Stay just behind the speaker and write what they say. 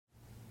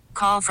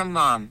call from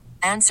mom.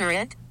 Answer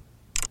it.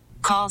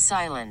 Call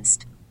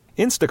silenced.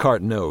 Instacart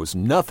knows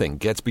nothing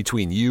gets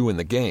between you and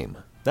the game.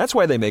 That's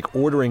why they make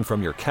ordering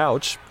from your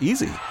couch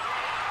easy.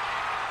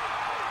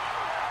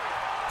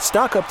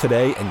 Stock up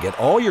today and get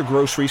all your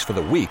groceries for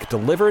the week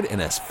delivered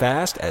in as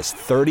fast as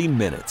 30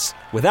 minutes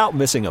without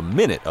missing a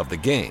minute of the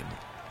game.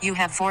 You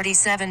have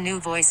 47 new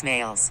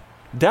voicemails.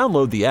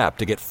 Download the app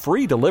to get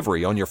free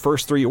delivery on your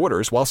first 3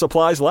 orders while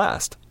supplies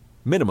last.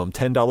 Minimum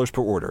 $10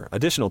 per order.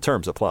 Additional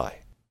terms apply.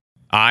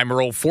 I'm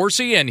Earl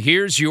Forsey, and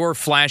here's your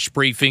flash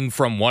briefing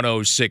from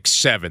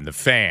 106.7 The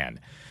Fan.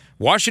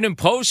 Washington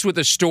Post with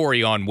a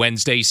story on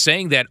Wednesday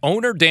saying that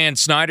owner Dan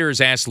Snyder has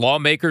asked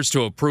lawmakers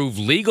to approve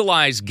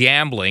legalized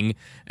gambling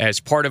as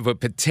part of a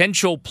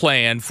potential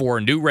plan for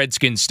a new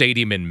Redskins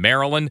stadium in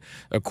Maryland.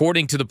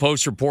 According to the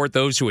Post report,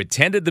 those who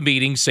attended the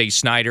meeting say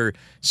Snyder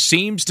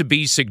seems to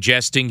be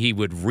suggesting he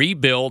would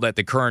rebuild at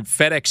the current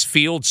FedEx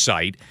Field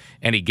site.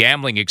 Any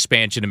gambling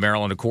expansion in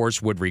Maryland, of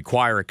course, would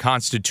require a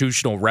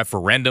constitutional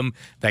referendum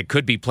that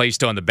could be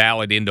placed on the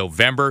ballot in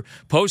November.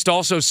 Post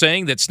also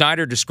saying that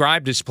Snyder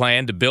described his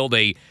plan to build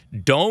a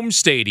dome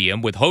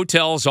stadium with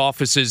hotels,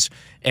 offices,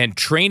 and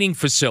training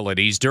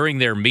facilities. During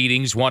their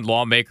meetings, one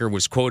lawmaker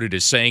was quoted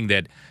as saying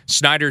that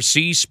Snyder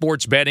sees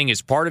sports betting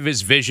as part of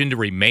his vision to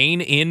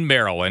remain in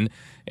Maryland,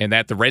 and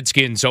that the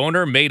Redskins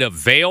owner made a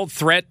veiled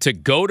threat to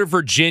go to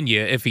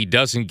Virginia if he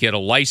doesn't get a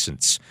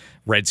license.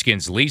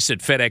 Redskins lease at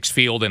FedEx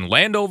Field in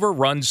Landover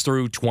runs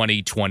through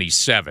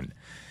 2027.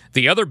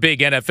 The other big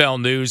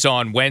NFL news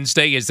on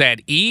Wednesday is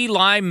that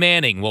Eli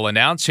Manning will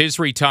announce his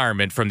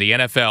retirement from the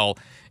NFL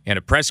in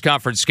a press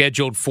conference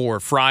scheduled for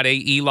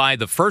Friday. Eli,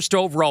 the first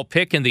overall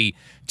pick in the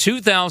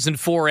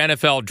 2004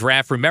 NFL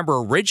Draft, remember,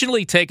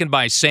 originally taken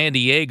by San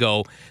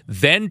Diego,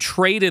 then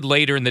traded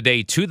later in the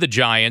day to the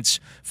Giants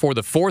for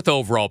the 4th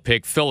overall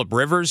pick, Phillip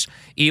Rivers.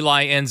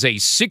 Eli ends a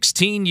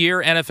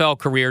 16-year NFL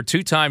career,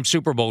 2-time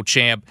Super Bowl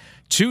champ,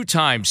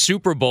 2-time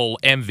Super Bowl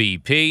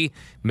MVP,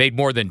 made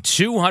more than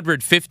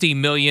 $250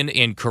 million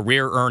in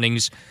career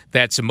earnings.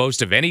 That's the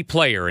most of any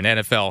player in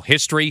NFL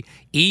history.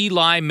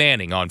 Eli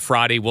Manning on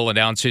Friday will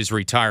announce his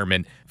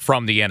retirement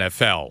from the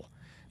NFL.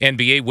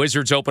 NBA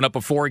Wizards open up a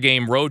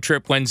 4-game road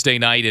trip Wednesday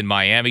night in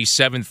Miami,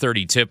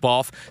 7:30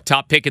 tip-off.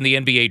 Top pick in the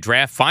NBA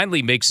draft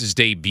finally makes his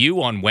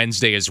debut on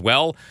Wednesday as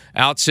well.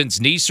 Out since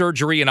knee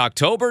surgery in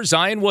October,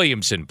 Zion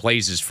Williamson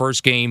plays his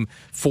first game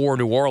for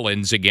New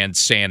Orleans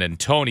against San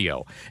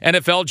Antonio.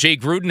 NFL, Jay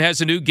Gruden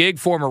has a new gig.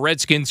 Former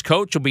Redskins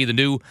coach will be the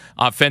new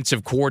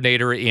offensive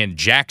coordinator in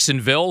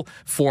Jacksonville.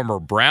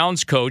 Former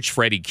Browns coach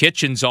Freddie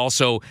Kitchens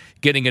also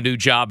getting a new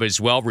job as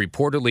well,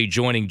 reportedly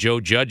joining Joe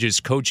Judge's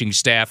coaching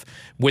staff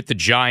with the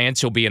Giants.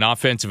 He'll be an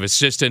offensive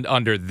assistant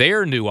under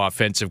their new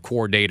offensive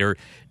coordinator,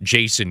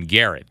 Jason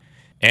Garrett.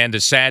 And a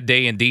sad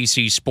day in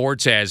D.C.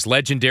 sports as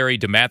legendary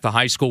DeMatha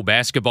High School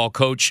basketball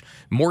coach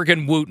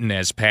Morgan Wooten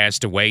has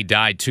passed away,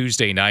 died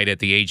Tuesday night at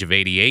the age of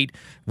 88.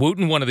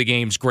 Wooten, one of the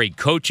game's great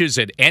coaches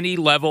at any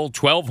level,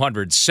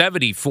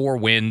 1,274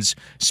 wins,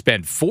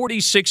 spent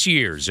 46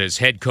 years as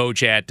head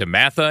coach at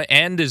DeMatha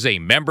and is a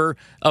member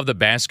of the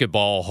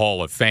Basketball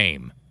Hall of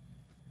Fame.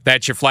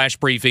 That's your flash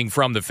briefing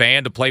from The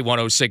Fan. To play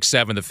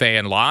 106.7 The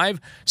Fan live,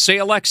 say,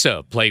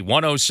 Alexa, play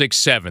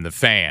 106.7 The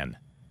Fan.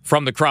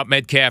 From the Crop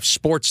Metcalf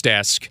Sports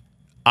Desk,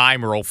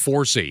 I'm Earl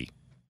Forsey.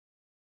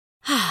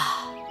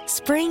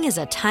 Spring is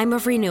a time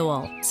of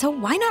renewal, so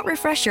why not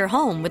refresh your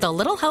home with a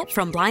little help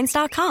from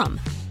Blinds.com?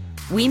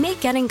 We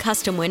make getting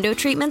custom window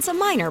treatments a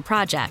minor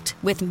project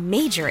with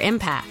major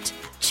impact.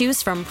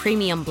 Choose from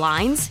premium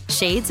blinds,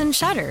 shades, and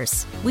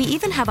shutters. We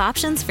even have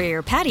options for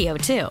your patio,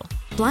 too.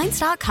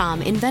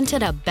 Blinds.com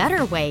invented a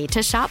better way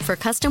to shop for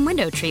custom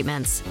window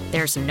treatments.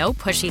 There's no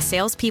pushy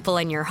salespeople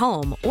in your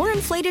home or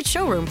inflated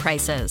showroom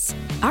prices.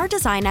 Our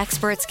design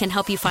experts can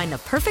help you find the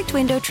perfect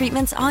window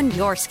treatments on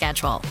your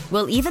schedule.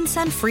 We'll even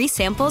send free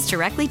samples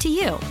directly to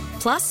you.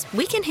 Plus,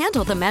 we can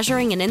handle the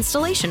measuring and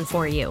installation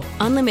for you.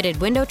 Unlimited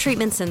window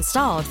treatments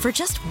installed for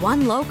just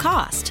one low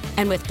cost.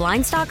 And with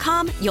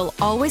Blinds.com, you'll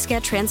always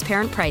get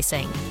transparent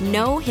pricing.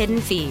 No hidden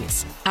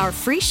fees. Our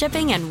free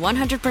shipping and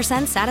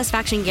 100%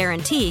 satisfaction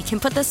guarantee can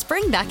put the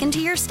spring back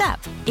into your step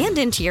and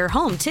into your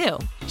home, too.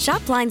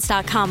 Shop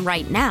Blinds.com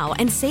right now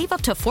and save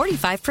up to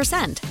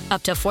 45%.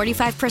 Up to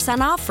 45%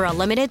 off for a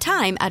limited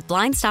time at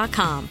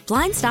Blinds.com.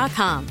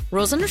 Blinds.com.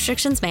 Rules and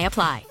restrictions may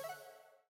apply.